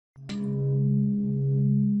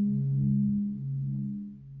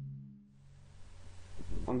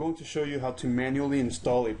going to show you how to manually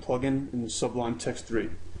install a plugin in Sublime Text 3.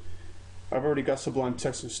 I've already got Sublime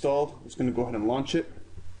Text installed. I'm just going to go ahead and launch it.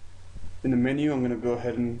 In the menu, I'm going to go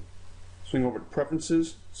ahead and swing over to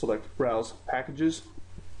Preferences, select Browse Packages.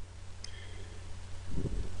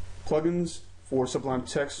 Plugins for Sublime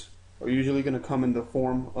Text are usually going to come in the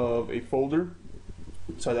form of a folder.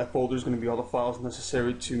 Inside that folder is going to be all the files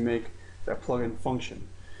necessary to make that plugin function.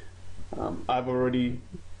 I've already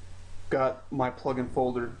got my plugin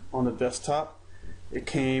folder on the desktop. It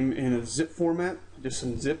came in a zip format. I just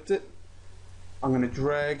unzipped it. I'm going to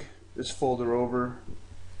drag this folder over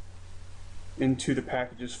into the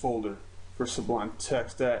packages folder for Sublime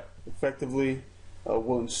Text. That effectively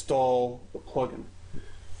will install the plugin.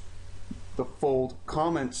 The Fold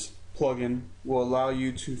Comments plugin will allow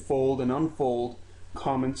you to fold and unfold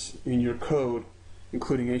comments in your code,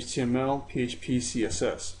 including HTML, PHP,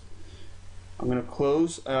 CSS. I'm going to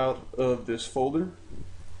close out of this folder.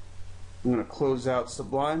 I'm going to close out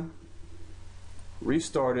Sublime,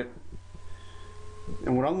 restart it,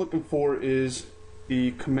 and what I'm looking for is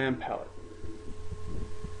the command palette.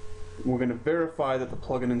 We're going to verify that the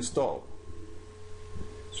plugin installed.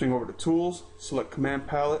 Swing over to Tools, select Command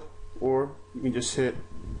Palette, or you can just hit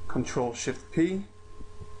Control-Shift-P.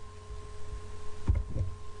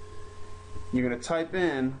 You're going to type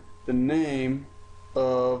in the name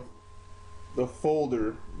of the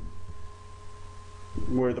folder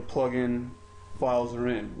where the plugin files are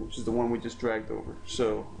in, which is the one we just dragged over.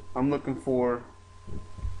 So I'm looking for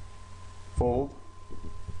Fold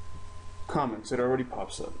Comments. It already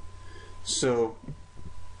pops up. So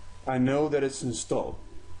I know that it's installed.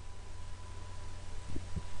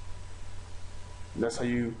 That's how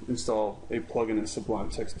you install a plugin in Sublime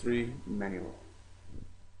Text 3 manually.